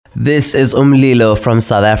This is Umlilo from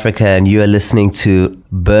South Africa, and you are listening to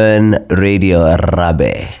Bern Radio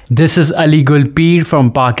RaBe. This is Ali Gul Pir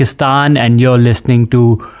from Pakistan, and you're listening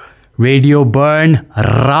to Radio Bern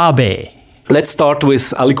RaBe. Let's start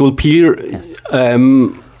with Ali Gul Pir. Yes.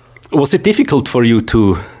 Was it difficult for you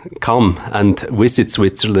to come and visit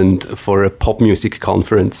Switzerland for a pop music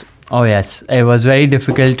conference? Oh yes, it was very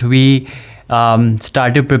difficult. We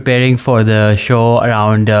started preparing for the show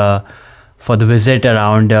around for the visit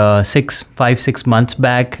around 6 months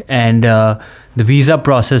back, and the visa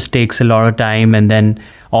process takes a lot of time, and then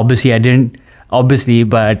but it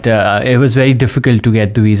was very difficult to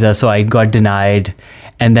get the visa, so I got denied,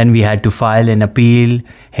 and then we had to file an appeal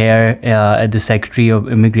here at the Secretary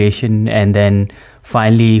of Immigration, and then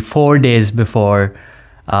finally 4 days before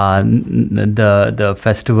the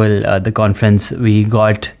festival, the conference, we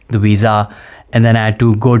got the visa, and then I had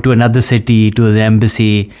to go to another city, to the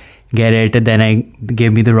embassy, get it, and then I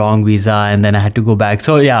gave me the wrong visa, and then I had to go back.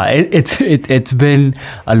 So yeah, it's been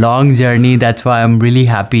a long journey. That's why I'm really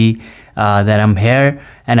happy that I'm here,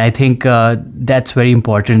 and I think that's very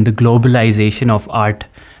important, the globalization of art,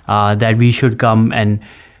 that we should come and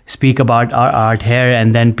speak about our art here,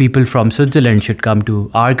 and then people from Switzerland should come to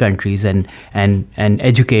our countries and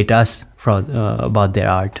educate us about their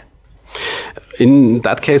art. In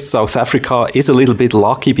that case, South Africa is a little bit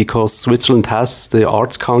lucky because Switzerland has, the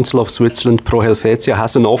Arts Council of Switzerland, Pro Helvetia,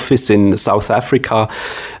 has an office in South Africa.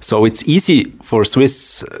 So it's easy for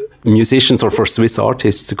Swiss musicians or for Swiss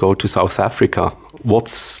artists to go to South Africa.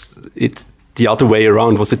 What's it the other way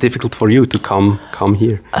around? Was it difficult for you to come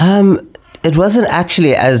here? It wasn't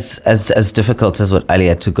actually as difficult as what Ali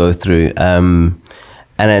had to go through. And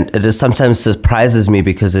it is sometimes surprises me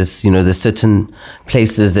because there's certain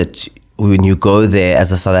places that when you go there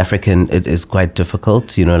as a South African, it is quite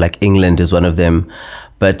difficult, like England is one of them.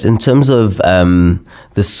 But in terms of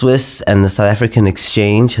the Swiss and the South African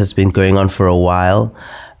exchange has been going on for a while.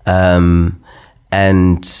 And,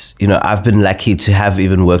 I've been lucky to have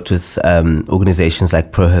even worked with organizations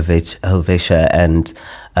like Pro Helvetia and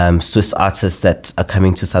Swiss artists that are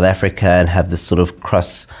coming to South Africa and have this sort of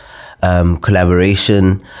cross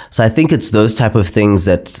collaboration. So I think it's those type of things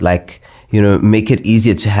that make it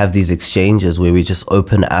easier to have these exchanges where we just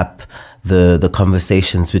open up the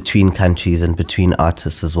conversations between countries and between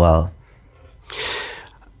artists as well.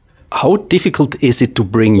 How difficult is it to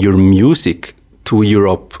bring your music to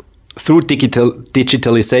Europe through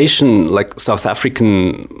digitalization? Like South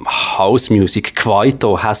African house music,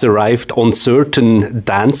 Kwaito, has arrived on certain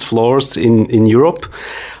dance floors in Europe.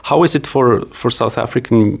 How is it for South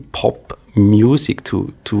African pop music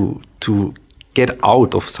to get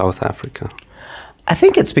out of South Africa? I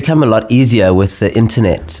think it's become a lot easier with the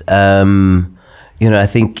internet. I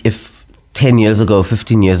think if 10 years ago,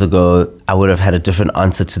 15 years ago, I would have had a different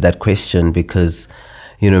answer to that question because,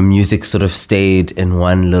 music sort of stayed in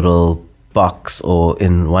one little box or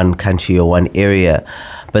in one country or one area.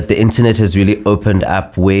 But the internet has really opened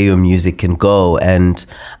up where your music can go. And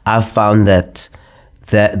I've found that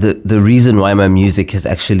the reason why my music has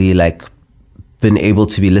actually been able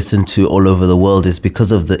to be listened to all over the world is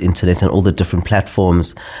because of the internet and all the different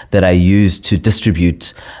platforms that I use to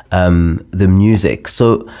distribute the music.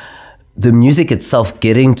 So the music itself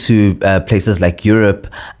getting to places like Europe,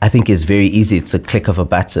 I think is very easy. It's a click of a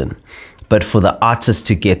button. But for the artist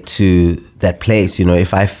to get to that place,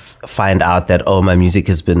 if I find out that, my music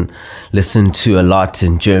has been listened to a lot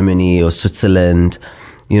in Germany or Switzerland,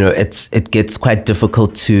 it gets quite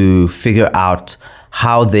difficult to figure out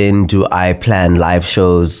how then do I plan live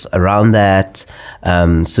shows around that?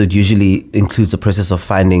 So it usually includes the process of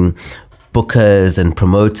finding bookers and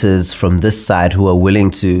promoters from this side who are willing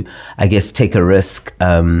to, I guess, take a risk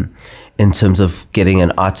in terms of getting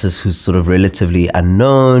an artist who's sort of relatively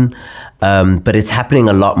unknown. But it's happening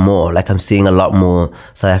a lot more. I'm seeing a lot more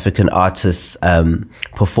South African artists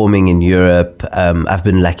performing in Europe. I've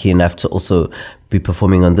been lucky enough to also be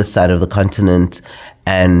performing on this side of the continent.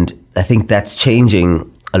 And I think that's changing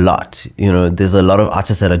a lot. There's a lot of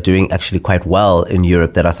artists that are doing actually quite well in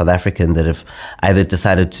Europe that are South African that have either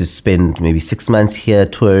decided to spend maybe 6 months here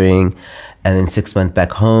touring and then 6 months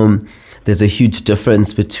back home. There's a huge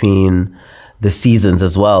difference between the seasons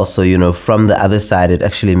as well. So, from the other side, it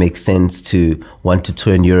actually makes sense to want to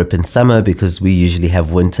tour in Europe in summer because we usually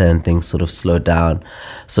have winter and things sort of slow down.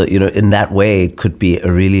 So, in that way, it could be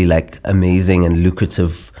a really amazing and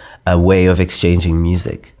lucrative way of exchanging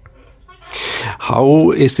music.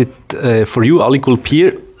 How is it for you, Ali Gul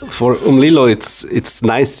Pir? For Umlilo, it's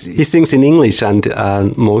nice. He sings in English and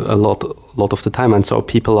a lot of the time, and so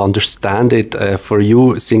people understand it. For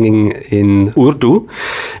you, singing in Urdu,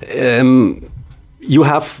 you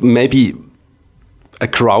have maybe a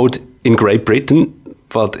crowd in Great Britain,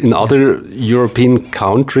 but in other European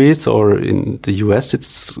countries or in the US,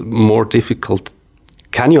 it's more difficult.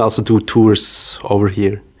 Can you also do tours over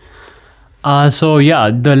here? So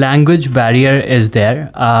yeah, the language barrier is there,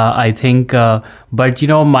 I think, but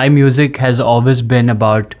my music has always been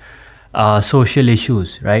about social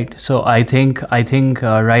issues, right? So I think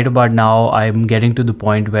right about now I'm getting to the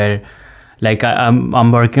point where, like,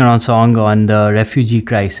 I'm working on a song on the refugee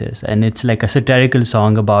crisis, and it's like a satirical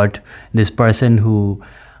song about this person who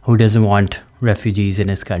doesn't want refugees in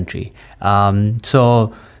his country.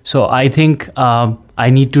 So I think I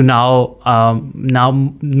need to now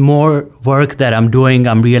more work that I'm doing,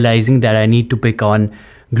 I'm realizing that I need to pick on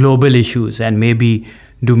global issues and maybe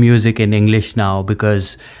do music in English now,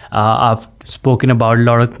 because I've spoken about a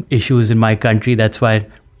lot of issues in my country. That's why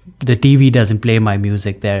the TV doesn't play my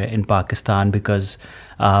music there in Pakistan, because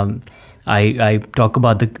I talk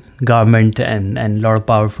about the government and a lot of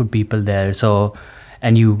powerful people there. So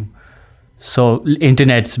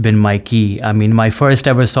internet's been my key. I mean, my first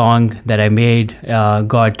ever song that I made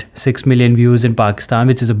got 6 million views in Pakistan,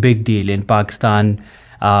 which is a big deal in Pakistan.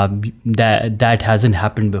 That hasn't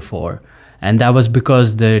happened before. And that was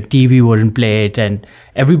because the TV wouldn't play it, and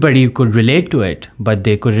everybody could relate to it, but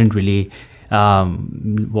they couldn't really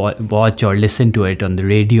watch or listen to it on the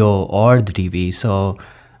radio or the TV. So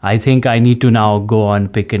I think I need to now go on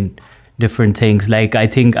picking different things. Like, I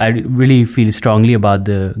think I really feel strongly about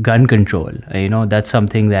the gun control. That's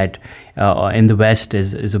something that in the West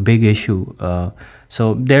is a big issue.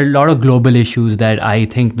 So there are a lot of global issues that I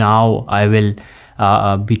think now I will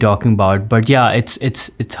be talking about. But yeah,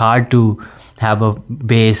 it's hard to have a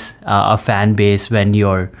base, a fan base, when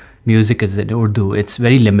your music is in Urdu. It's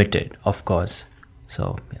very limited, of course.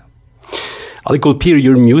 So yeah. Ali Gul Pir,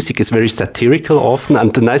 your music is very satirical often,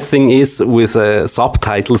 and the nice thing is with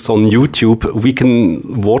subtitles on YouTube, we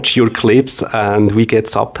can watch your clips and we get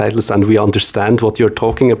subtitles and we understand what you're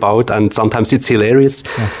talking about, and sometimes it's hilarious.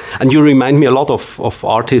 Yeah. And you remind me a lot of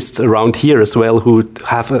artists around here as well who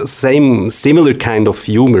have a similar kind of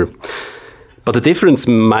humor. But the difference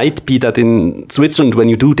might be that in Switzerland, when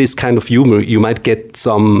you do this kind of humor, you might get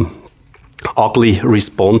some ugly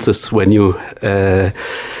responses when you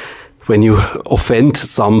offend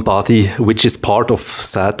somebody, which is part of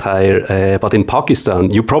satire. But in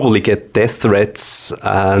Pakistan, you probably get death threats,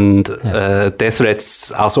 and death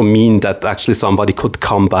threats also mean that actually somebody could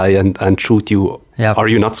come by and shoot you. Yep. Are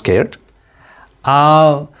you not scared?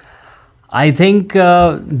 I think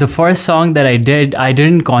the first song that I did, I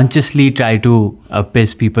didn't consciously try to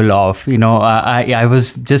piss people off. I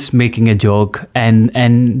was just making a joke. And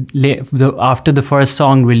after the first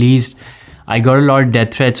song released, I got a lot of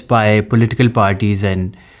death threats by political parties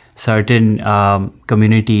and certain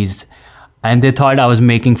communities. And they thought I was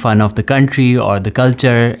making fun of the country or the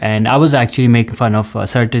culture. And I was actually making fun of a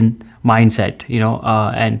certain mindset,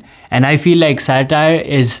 and I feel like satire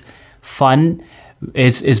is fun.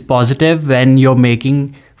 Is positive when you're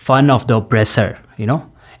making fun of the oppressor.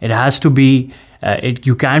 It has to be.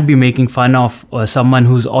 You can't be making fun of someone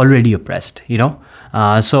who's already oppressed.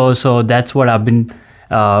 So that's what I've been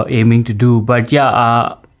aiming to do. But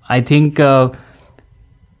yeah, I think the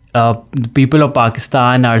people of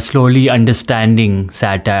Pakistan are slowly understanding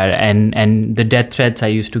satire, and the death threats I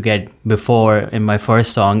used to get before in my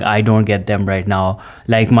first song, I don't get them right now.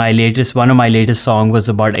 Like one of my latest song was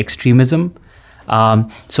about extremism.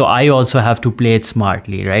 So I also have to play it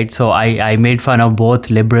smartly, right? So I made fun of both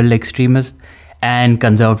liberal extremists and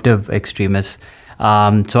conservative extremists.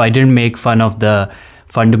 So I didn't make fun of the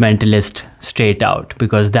fundamentalist straight out,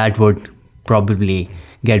 because that would probably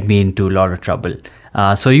get me into a lot of trouble.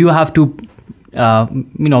 So you have to,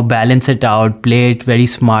 balance it out, play it very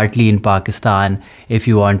smartly in Pakistan if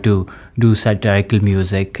you want to do satirical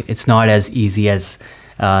music. It's not as easy as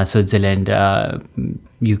Switzerland.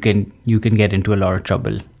 You can get into a lot of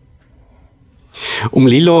trouble.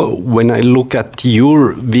 Umlilo, when I look at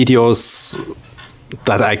your videos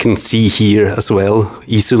that I can see here as well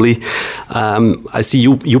easily, I see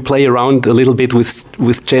you play around a little bit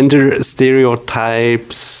with gender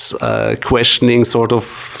stereotypes, questioning sort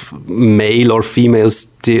of male or female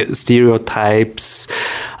stereotypes.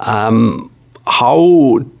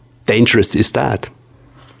 How dangerous is that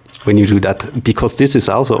when you do that? Because this is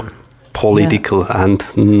also political, and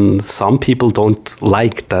some people don't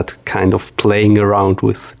like that kind of playing around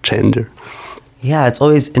with gender. Yeah, it's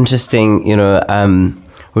always interesting,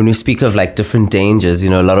 when we speak of like different dangers,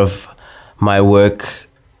 a lot of my work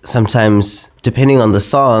sometimes, depending on the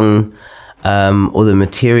song or the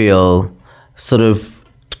material, sort of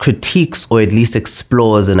critiques or at least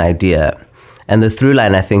explores an idea. And the through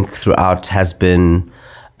line, I think, throughout has been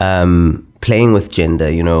playing with gender,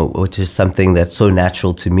 you know, which is something that's so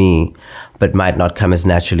natural to me, but might not come as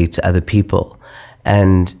naturally to other people.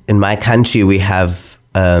 And in my country, we have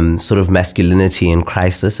sort of masculinity in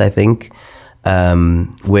crisis, I think,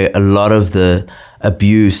 where a lot of the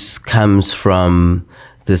abuse comes from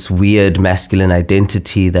this weird masculine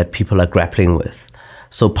identity that people are grappling with.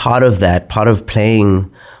 So part of that, part of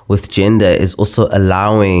playing with gender is also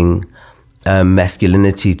allowing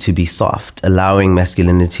masculinity to be soft, allowing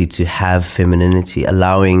masculinity to have femininity,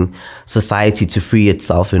 allowing society to free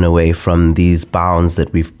itself in a way from these bounds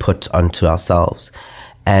that we've put onto ourselves.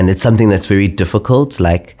 And it's something that's very difficult.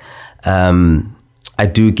 Like, I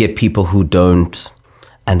do get people who don't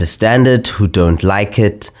understand it, who don't like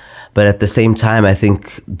it. But at the same time, I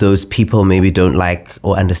think those people maybe don't like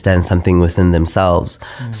or understand something within themselves.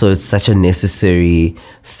 So it's such a necessary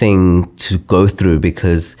thing to go through,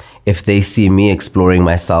 because if they see me exploring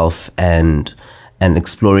myself and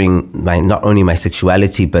exploring not only my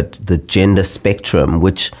sexuality, but the gender spectrum,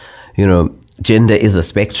 which, you know, gender is a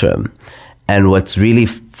spectrum. And what's really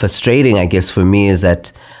frustrating, I guess, for me is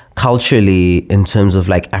that culturally, in terms of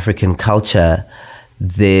like African culture,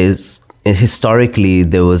 historically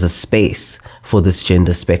there was a space for this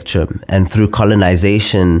gender spectrum, and through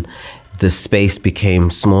colonization the space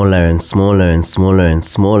became smaller and smaller and smaller and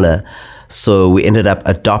smaller. So we ended up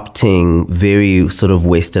adopting very sort of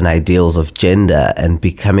Western ideals of gender and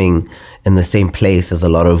becoming in the same place as a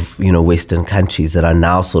lot of, you know, Western countries that are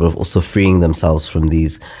now sort of also freeing themselves from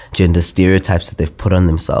these gender stereotypes that they've put on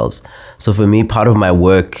themselves. So for me, part of my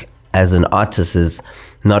work as an artist is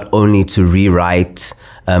not only to rewrite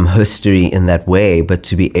history in that way, but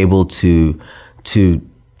to be able to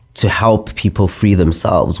help people free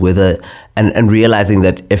themselves, and realizing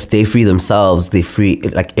that if they free themselves, they free,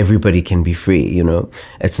 like, everybody can be free, you know.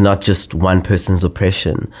 It's not just one person's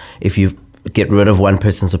oppression. If you get rid of one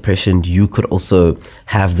person's oppression, you could also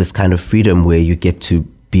have this kind of freedom where you get to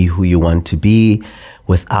be who you want to be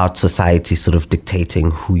without society sort of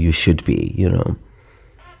dictating who you should be, you know.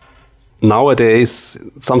 Nowadays,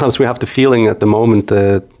 sometimes we have the feeling at the moment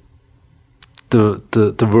that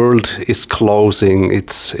the world is closing.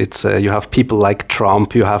 It's you have people like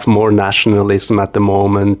Trump. You have more nationalism at the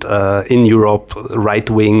moment in Europe.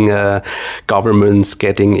 Right-wing governments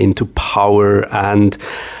getting into power, and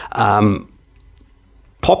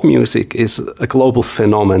pop music is a global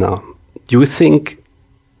phenomenon. Do you think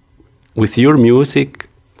with your music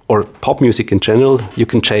or pop music in general, you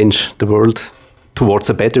can change the world towards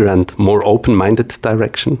a better and more open-minded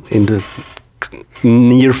direction in the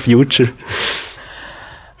near future?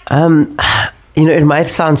 You know, it might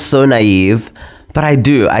sound so naive, but I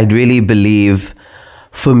really believe,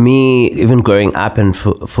 for me, even growing up and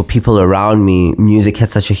for people around me, music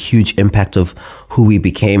had such a huge impact of who we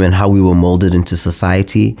became and how we were molded into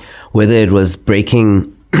society, whether it was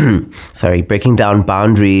breaking down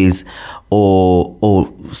boundaries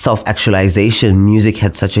or self-actualization. Music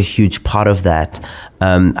had such a huge part of that.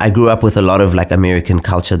 I grew up with a lot of like American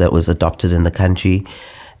culture that was adopted in the country,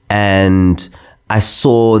 and I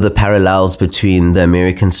saw the parallels between the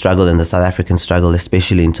American struggle and the South African struggle,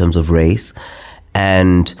 especially in terms of race.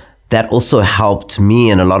 And that also helped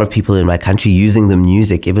me and a lot of people in my country using the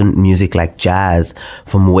music, even music like jazz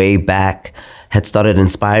from way back, had started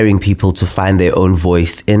inspiring people to find their own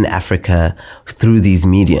voice in Africa through these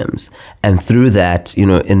mediums. And through that, you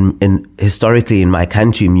know, in historically in my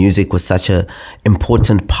country, music was such an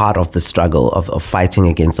important part of the struggle of fighting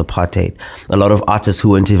against apartheid. A lot of artists who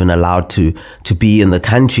weren't even allowed to be in the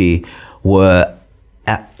country were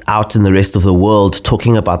out in the rest of the world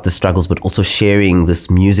talking about the struggles, but also sharing this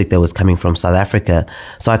music that was coming from South Africa.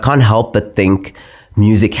 So I can't help but think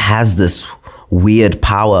music has this weird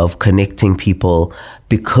power of connecting people,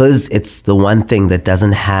 because it's the one thing that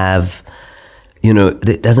doesn't have, you know,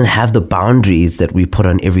 it doesn't have the boundaries that we put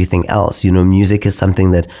on everything else. You know, music is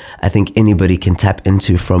something that I think anybody can tap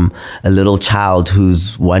into, from a little child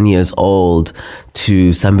who's 1 year old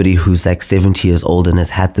to somebody who's like 70 years old and has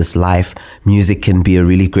had this life. Music can be a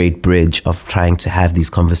really great bridge of trying to have these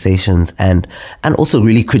conversations and also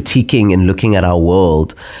really critiquing and looking at our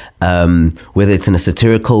world, whether it's in a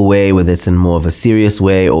satirical way, whether it's in more of a serious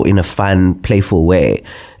way, or in a fun, playful way.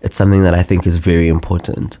 It's something that I think is very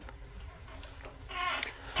important.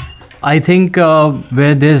 I think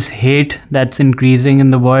where there's hate that's increasing in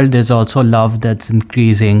the world, there's also love that's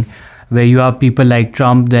increasing. Where you have people like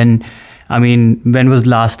Trump, then, I mean, when was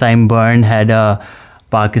last time Bern had a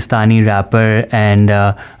Pakistani rapper and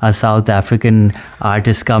a South African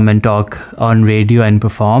artist come and talk on radio and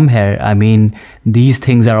perform here? I mean, these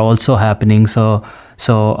things are also happening. So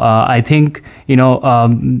So I think,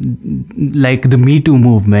 like the Me Too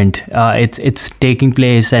movement, it's taking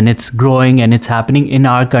place and it's growing and it's happening in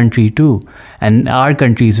our country too. And our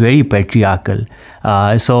country is very patriarchal.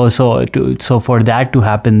 So for that to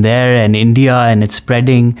happen there and India, and it's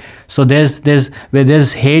spreading. So where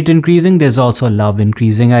there's hate increasing, there's also love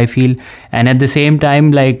increasing, I feel. And at the same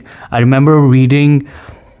time, like I remember reading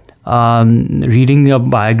a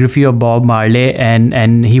biography of Bob Marley,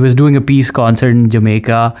 and he was doing a peace concert in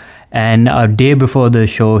Jamaica, and a day before the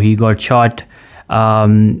show he got shot,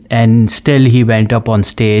 and still he went up on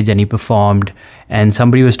stage and he performed, and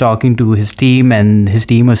somebody was talking to his team, and his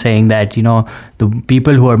team was saying that, the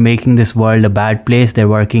people who are making this world a bad place, they're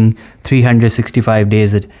working 365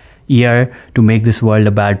 days a year to make this world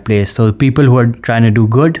a bad place. So the people who are trying to do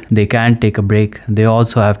good, they can't take a break. They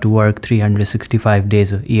also have to work 365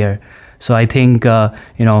 days a year. So I think,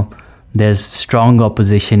 there's strong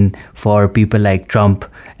opposition for people like Trump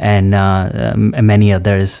and many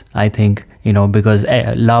others, I think, because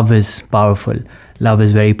love is powerful. Love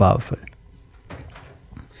is very powerful.